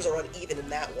his ears are uneven in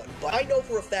that one, but I know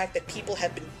for a fact that people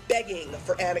have been begging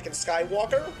for Anakin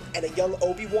Skywalker and a young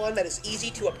Obi-Wan that is easy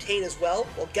to obtain as well.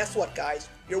 Well, guess what, guys?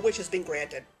 Your wish has been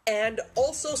granted. And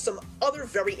also some other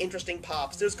very interesting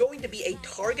pops. There's going to be a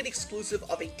Target exclusive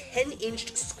of a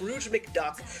 10-inch Scrooge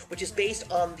McDuck, which is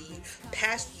based on the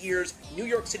past year's New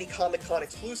York City Comic Con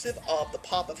exclusive of the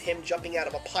pop of him jumping out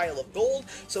of a pile of gold.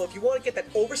 So if you want to get that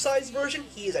oversized version,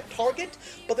 he is at Target.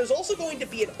 But there's also going to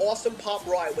be an awesome pop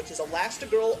ride, which is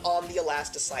Elastigirl on the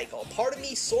Elasticycle. Part of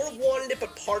me sort of wanted it,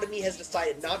 but part of me has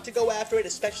decided not to go after it,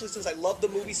 especially since I love the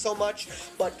movie so much.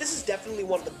 But this is definitely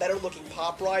one of the better looking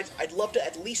pop rides. I'd love to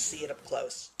at least see it up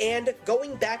close. And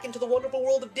going back into the wonderful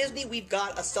world of Disney, we've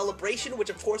got a celebration,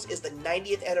 which of course is the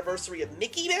 90th anniversary of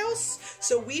Mickey Mouse.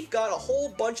 So we've got a whole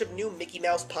bunch of new Mickey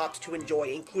Mouse pops to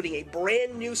enjoy, including a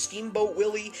brand new Steamboat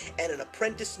Willie and an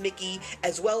Apprentice Mickey,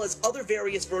 as well as other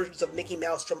various versions of Mickey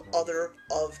Mouse from other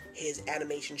of his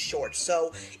animation shorts.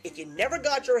 So if you never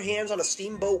got your hands on a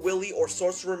Steamboat Willie or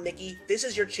Sorcerer Mickey, this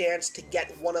is your chance to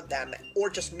get one of them, or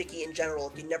just Mickey in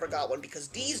general if you never got one, because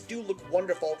these do look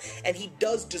wonderful, and he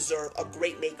does deserve a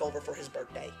great makeover for his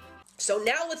birthday. So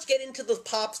now let's get into the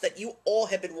pops that you all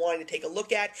have been wanting to take a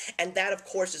look at, and that of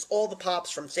course is all the pops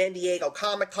from San Diego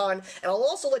Comic-Con, and I'll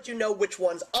also let you know which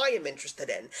ones I am interested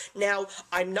in. Now,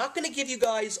 I'm not going to give you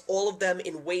guys all of them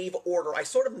in wave order. I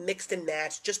sort of mixed and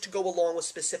matched just to go along with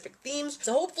specific themes,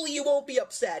 so hopefully you won't be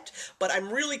upset, but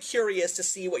I'm really curious to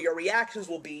see what your reactions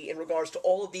will be in regards to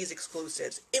all of these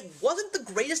exclusives. It wasn't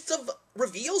the greatest of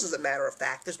reveals, as a matter of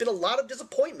fact. There's been a lot of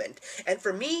disappointment, and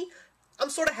for me, I'm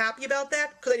sort of happy about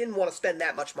that, because I didn't want to spend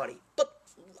that much money. But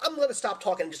I'm going to stop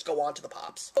talking and just go on to the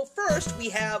pops. So first, we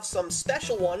have some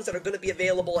special ones that are going to be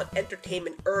available at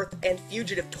Entertainment Earth and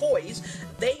Fugitive Toys.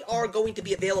 They are going to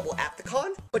be available at the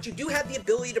con, but you do have the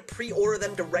ability to pre-order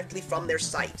them directly from their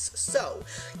sites. So,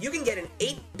 you can get an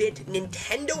 8-bit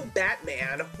Nintendo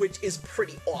Batman, which is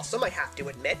pretty awesome, I have to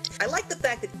admit. I like the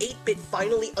fact that 8-bit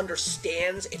finally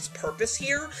understands its purpose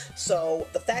here, so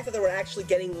the fact that they were actually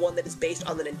getting one that is based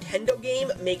on the Nintendo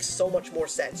game makes so much more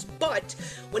sense. But,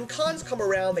 when cons come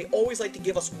around, they always like to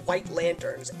give us white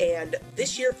lanterns, and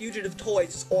this year Fugitive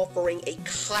Toys is offering a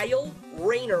Kyle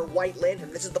Rayner white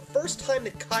lantern. This is the first time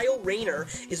that Kyle Rayner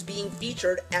is being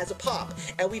featured as a pop,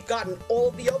 and we've gotten all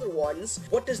of the other ones.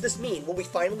 What does this mean? Will we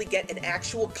finally get an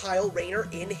actual Kyle Rayner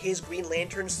in his Green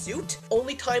Lantern suit?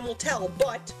 Only time will tell,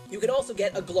 but you can also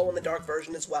get a glow-in-the-dark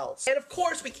version as well. And of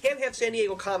course, we can't have San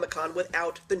Diego Comic-Con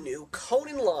without the new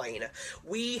Conan line.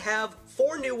 We have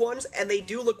 4 new ones, and they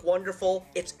do look wonderful.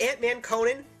 It's Ant-Man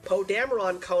Conan, Poe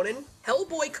Dameron Conan,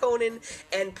 Hellboy Conan,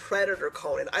 and Predator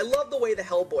Conan. I love the way the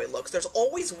Hellboy looks. There's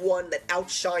always one that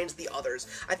outshines the others.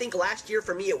 I think last year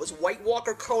for me it was White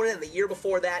Walker Conan, and the year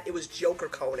before that it was Joker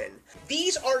Conan.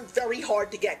 These aren't very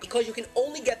hard to get because you can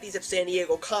only get these at San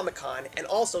Diego Comic-Con, and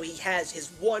also he has his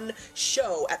one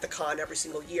show at the con every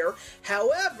single year.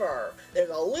 However, there's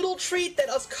a little treat that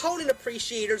us Conan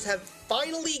appreciators have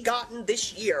finally gotten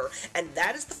this year, and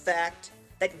that is the fact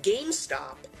that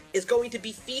GameStop is going to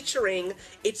be featuring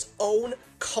its own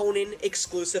Conan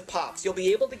exclusive pops. You'll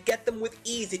be able to get them with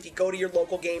ease if you go to your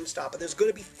local GameStop, and there's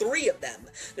going to be 3 of them.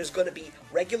 There's going to be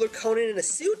regular Conan in a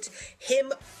suit,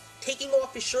 him taking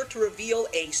off his shirt to reveal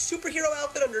a superhero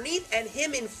outfit underneath, and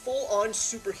him in full-on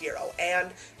superhero.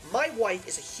 And my wife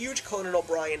is a huge Conan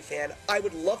O'Brien fan. I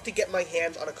would love to get my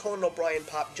hands on a Conan O'Brien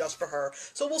pop just for her,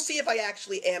 so we'll see if I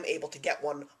actually am able to get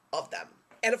one of them.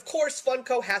 And of course,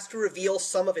 Funko has to reveal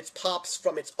some of its pops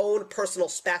from its own personal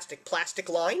Spastic Plastic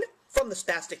line, from the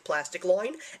Spastic Plastic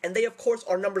line, and they of course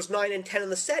are numbers 9 and 10 in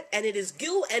the set, and it is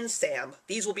Gil and Sam.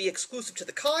 These will be exclusive to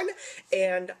the con,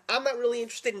 and I'm not really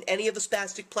interested in any of the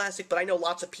Spastic Plastic, but I know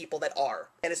lots of people that are.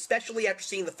 And especially after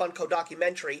seeing the Funko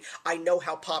documentary, I know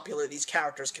how popular these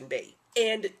characters can be.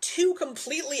 And 2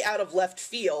 completely out of left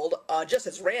field, just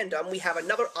as random, we have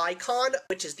another icon,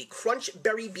 which is the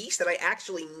Crunchberry Beast, and I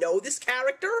actually know this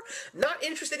character. Not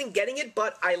interested in getting it,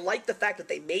 but I like the fact that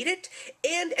they made it.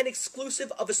 And an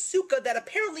exclusive of Asuka that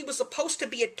apparently was supposed to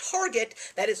be at Target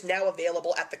that is now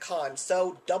available at the con.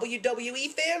 So, WWE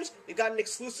fans, we've got an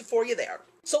exclusive for you there.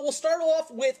 So we'll start off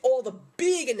with all the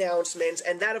big announcements,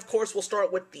 and that of course will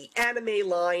start with the anime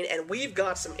line, and we've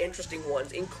got some interesting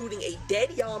ones, including a dead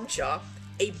Yamcha,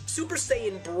 a Super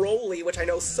Saiyan Broly, which I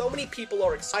know so many people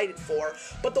are excited for,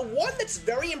 but the one that's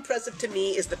very impressive to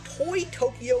me is the Toy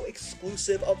Tokyo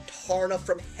exclusive of Tarna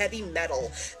from Heavy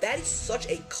Metal. That is such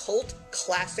a cult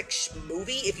classic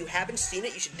movie. If you haven't seen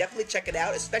it, you should definitely check it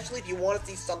out, especially if you want to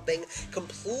see something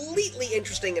completely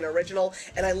interesting and original,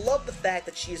 and I love the fact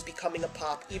that she is becoming a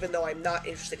pop, even though I'm not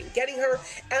interested in getting her,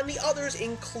 and the others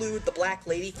include the Black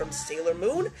Lady from Sailor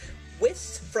Moon,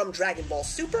 Whis from Dragon Ball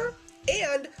Super,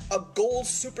 and a Gold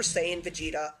Super Saiyan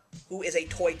Vegeta, who is a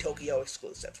Toy Tokyo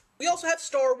exclusive. We also have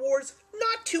Star Wars,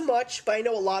 not too much, but I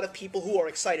know a lot of people who are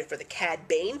excited for the Cad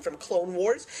Bane from Clone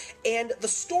Wars, and the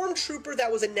Stormtrooper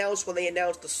that was announced when they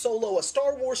announced the Solo, a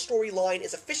Star Wars storyline,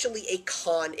 is officially a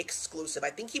con exclusive. I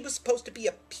think he was supposed to be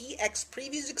a PX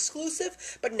Previews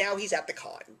exclusive, but now he's at the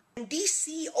con. In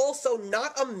DC, also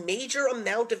not a major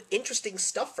amount of interesting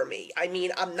stuff for me. I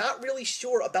mean, I'm not really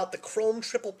sure about the Chrome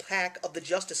triple pack of the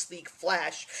Justice League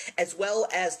Flash, as well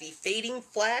as the Fading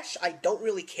Flash. I don't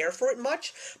really care for it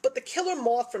much, but the Killer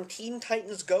Moth from Teen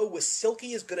Titans Go with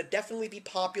Silky is going to definitely be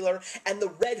popular, and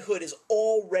the Red Hood is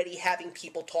already having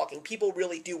people talking. People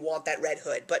really do want that Red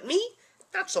Hood, but me,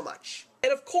 not so much.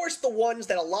 And of course, the ones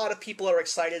that a lot of people are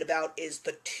excited about is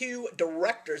the two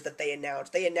directors that they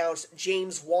announced. They announced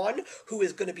James Wan, who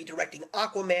is going to be directing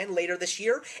Aquaman later this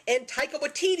year, and Taika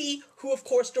Waititi, who of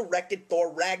course directed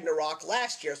Thor Ragnarok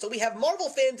last year. So we have Marvel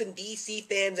fans and DC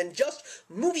fans and just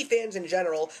movie fans in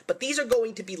general, but these are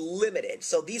going to be limited.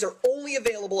 So these are only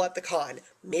available at the con.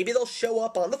 Maybe they'll show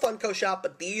up on the Funko shop,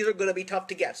 but these are going to be tough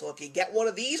to get. So if you get one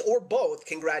of these or both,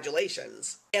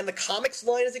 congratulations. And the comics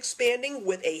line is expanding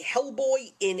with a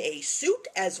Hellboy in a suit,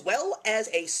 as well as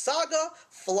a Saga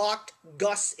flocked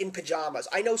Gus in pajamas.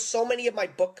 I know so many of my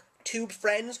BookTube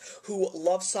friends who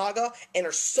love Saga and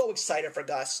are so excited for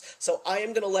Gus, so I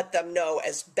am going to let them know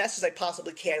as best as I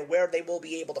possibly can where they will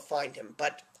be able to find him,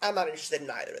 but I'm not interested in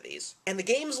either of these. And the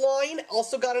games line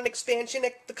also got an expansion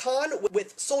at the con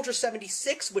with Soldier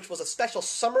 76, which was a special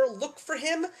summer look for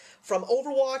him from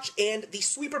Overwatch, and the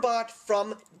Sweeper Bot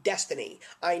from Destiny.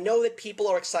 I know that people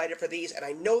are excited for these, and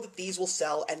I know that these will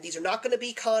sell, and these are not going to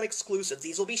be con exclusives.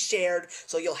 These will be shared,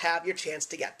 so you'll have your chance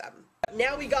to get them.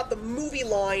 Now we got the movie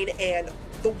line, and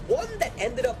the one that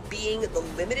ended up being the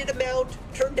limited amount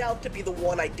turned out to be the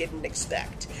one I didn't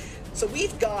expect. So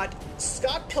we've got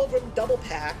Scott Pilgrim double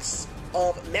packs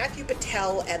of Matthew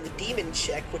Patel and the Demon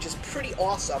Chick, which is pretty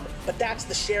awesome, but that's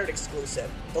the shared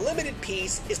exclusive. The limited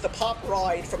piece is the Pop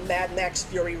Ride from Mad Max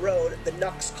Fury Road, the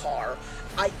Nux car.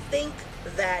 I think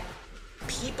that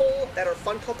people that are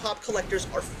Funko Pop collectors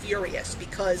are furious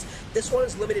because this one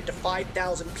is limited to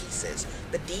 5,000 pieces.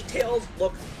 The details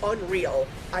look unreal.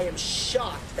 I am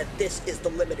shocked that this is the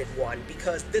limited one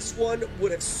because this one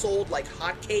would have sold like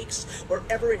hotcakes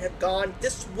wherever it had gone.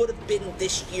 This would have been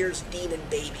this year's Demon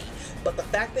Baby. But the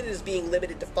fact that it is being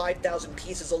limited to 5,000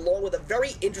 pieces along with a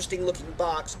very interesting looking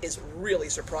box is really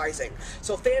surprising.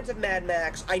 So fans of Mad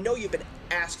Max, I know you've been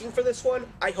asking for this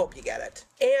one. I hope you get it.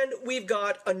 And we've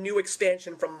got a new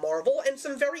expansion from Marvel and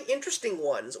some very interesting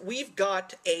ones. We've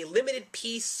got a limited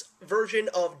piece version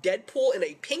of Deadpool in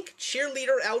a pink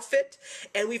cheerleader outfit,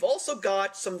 and we've also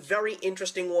got some very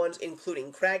interesting ones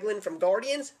including Kraglin from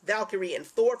Guardians, Valkyrie and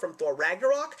Thor from Thor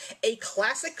Ragnarok, a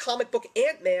classic comic book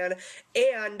Ant-Man,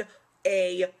 and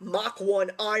a Mach 1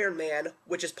 Iron Man,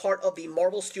 which is part of the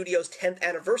Marvel Studios 10th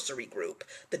anniversary group.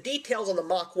 The details on the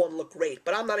Mach 1 look great,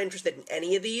 but I'm not interested in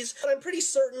any of these. But I'm pretty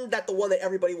certain that the one that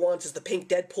everybody wants is the pink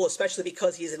Deadpool, especially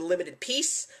because he is in limited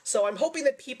piece. So I'm hoping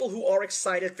that people who are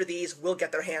excited for these will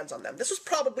get their hands on them. This was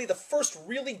probably the first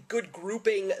really good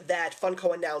grouping that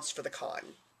Funko announced for the con.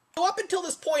 So up until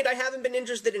this point, I haven't been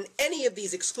interested in any of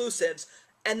these exclusives,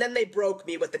 and then they broke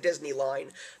me with the Disney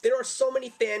line. There are so many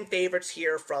fan favorites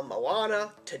here, from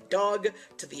Moana, to Doug,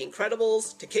 to The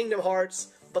Incredibles, to Kingdom Hearts,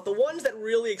 but the ones that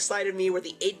really excited me were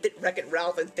the 8-Bit Wreck-It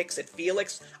Ralph and Fix-It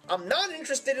Felix. I'm not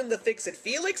interested in the Fix-It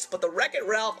Felix, but the Wreck-It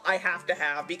Ralph I have to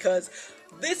have, because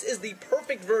this is the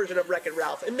perfect version of Wreck-It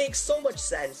Ralph. It makes so much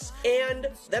sense. And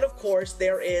then, of course,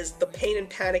 there is the Pain and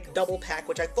Panic double pack,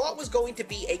 which I thought was going to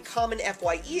be a common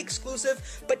FYE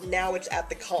exclusive, but now it's at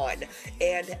the con.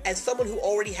 And as someone who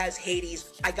already has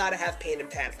Hades, I gotta have Pain and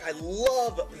Panic. I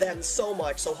love them so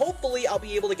much, so hopefully I'll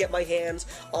be able to get my hands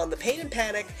on the Pain and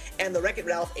Panic and the Wreck-It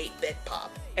Ralph 8-Bit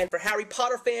Pop. And for Harry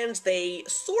Potter fans, they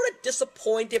sort of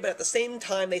disappointed, but at the same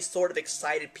time, they sort of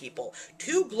excited people.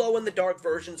 Two glow-in-the-dark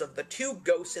versions of the two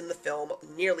ghosts in the film,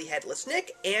 Nearly Headless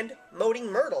Nick and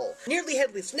Moaning Myrtle. Nearly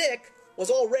Headless Nick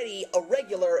was already a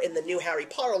regular in the new Harry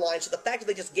Potter line, so the fact that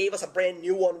they just gave us a brand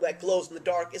new one that glows in the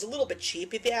dark is a little bit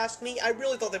cheap, if you ask me. I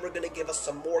really thought they were going to give us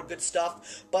some more good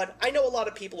stuff, but I know a lot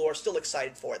of people who are still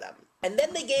excited for them. And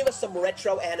then they gave us some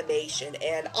retro animation,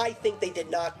 and I think they did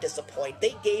not disappoint.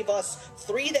 They gave us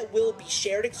 3 that will be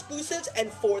shared exclusives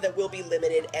and 4 that will be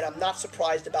limited, and I'm not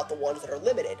surprised about the ones that are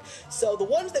limited. So the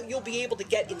ones that you'll be able to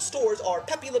get in stores are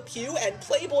Pepe Le Pew and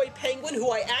Playboy Penguin, who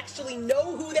I actually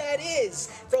know who that is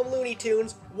from Looney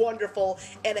Tunes, wonderful,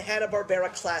 and a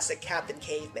Hanna-Barbera classic, Captain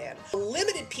Caveman. The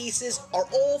limited pieces are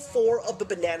all 4 of the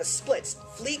Banana Splits: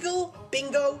 Fleagle,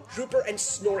 Bingo, Drooper, and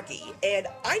Snorky. And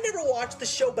I never watched the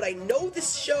show, but I know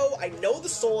this show, I know the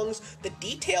songs, the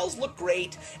details look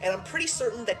great, and I'm pretty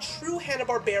certain that true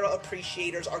Hanna-Barbera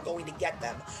appreciators are going to get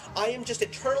them. I am just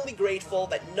eternally grateful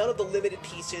that none of the limited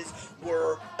pieces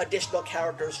were additional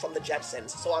characters from the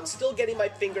Jetsons, so I'm still getting my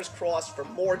fingers crossed for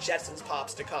more Jetsons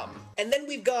pops to come. And then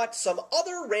we've got some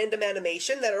other random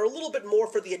animation that are a little bit more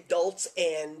for the adults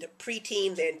and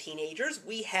preteens and teenagers.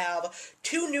 We have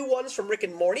 2 new ones from Rick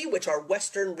and Morty, which are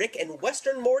Western Rick and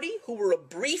Western Morty, who were a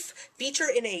brief feature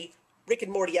in a Rick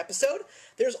and Morty episode.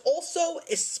 There's also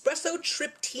Espresso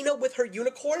Trip Tina with her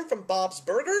unicorn from Bob's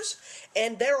Burgers,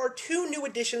 and there are 2 new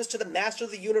additions to the Master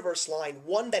of the Universe line.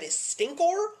 One that is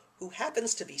Stinkor, who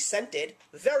happens to be scented.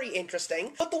 Very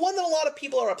interesting. But the one that a lot of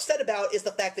people are upset about is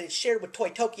the fact that it's shared with Toy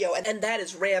Tokyo, and that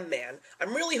is Ram Man.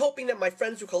 I'm really hoping that my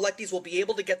friends who collect these will be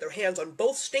able to get their hands on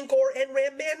both Stinkor and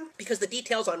Ram Man, because the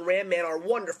details on Ram Man are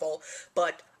wonderful,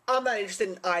 but I'm not interested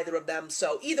in either of them,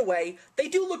 so either way, they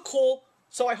do look cool,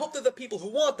 so I hope that the people who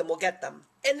want them will get them.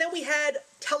 And then we had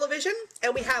television,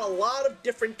 and we had a lot of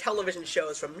different television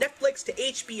shows, from Netflix to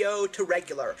HBO to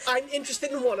regular. I'm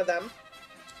interested in one of them,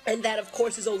 and that, of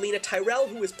course, is Olena Tyrell,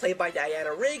 who is played by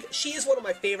Diana Rigg. She is one of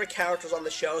my favorite characters on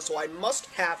the show, so I must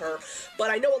have her.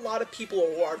 But I know a lot of people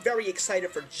who are very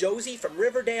excited for Josie from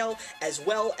Riverdale, as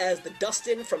well as the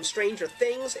Dustin from Stranger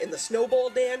Things in the Snowball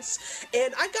Dance.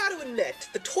 And I gotta admit,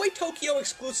 the Toy Tokyo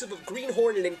exclusive of Green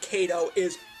Hornet and Kato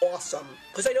is awesome.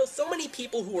 Because I know so many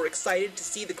people who were excited to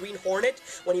see the Green Hornet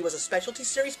when he was a specialty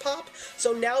series pop,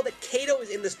 so now that Kato is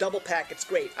in this double pack, it's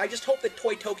great. I just hope that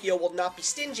Toy Tokyo will not be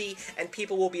stingy and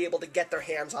people will be able to get their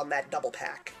hands on that double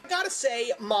pack. I gotta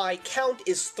say, my count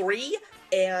is 3,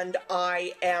 and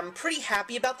I am pretty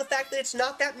happy about the fact that it's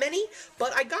not that many,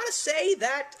 but I gotta say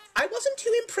that I wasn't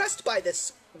too impressed by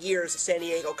this year's San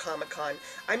Diego Comic-Con.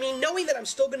 I mean, knowing that I'm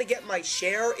still going to get my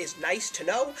share is nice to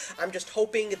know. I'm just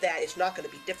hoping that it's not going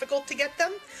to be difficult to get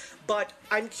them. But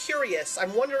I'm curious.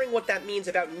 I'm wondering what that means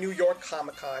about New York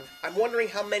Comic-Con. I'm wondering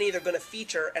how many they're going to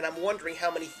feature, and I'm wondering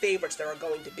how many favorites there are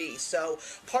going to be. So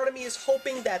part of me is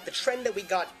hoping that the trend that we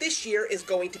got this year is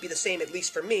going to be the same, at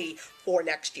least for me, for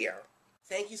next year.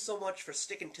 Thank you so much for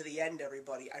sticking to the end,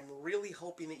 everybody. I'm really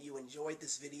hoping that you enjoyed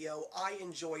this video. I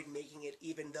enjoyed making it,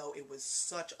 even though it was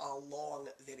such a long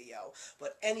video.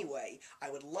 But anyway,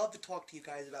 I would love to talk to you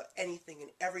guys about anything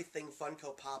and everything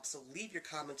Funko Pop, so leave your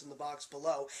comments in the box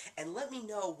below, and let me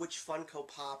know which Funko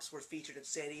Pops were featured at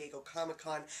San Diego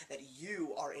Comic-Con that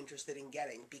you are interested in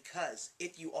getting, because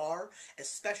if you are,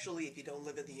 especially if you don't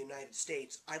live in the United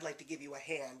States, I'd like to give you a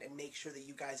hand and make sure that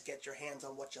you guys get your hands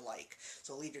on what you like.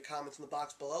 So leave your comments in the box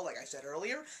below, like I said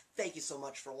earlier. Thank you so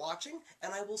much for watching,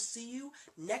 and I will see you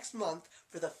next month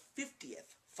for the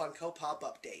 50th Funko Pop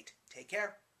update. Take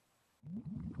care.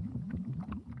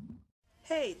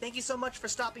 Hey, thank you so much for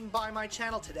stopping by my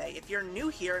channel today. If you're new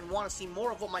here and want to see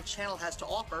more of what my channel has to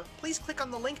offer, please click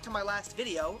on the link to my last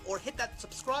video, or hit that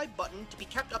subscribe button to be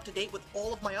kept up to date with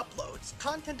all of my uploads.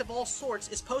 Content of all sorts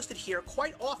is posted here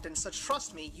quite often, so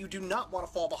trust me, you do not want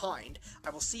to fall behind.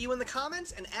 I will see you in the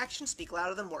comments, and actions speak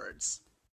louder than words.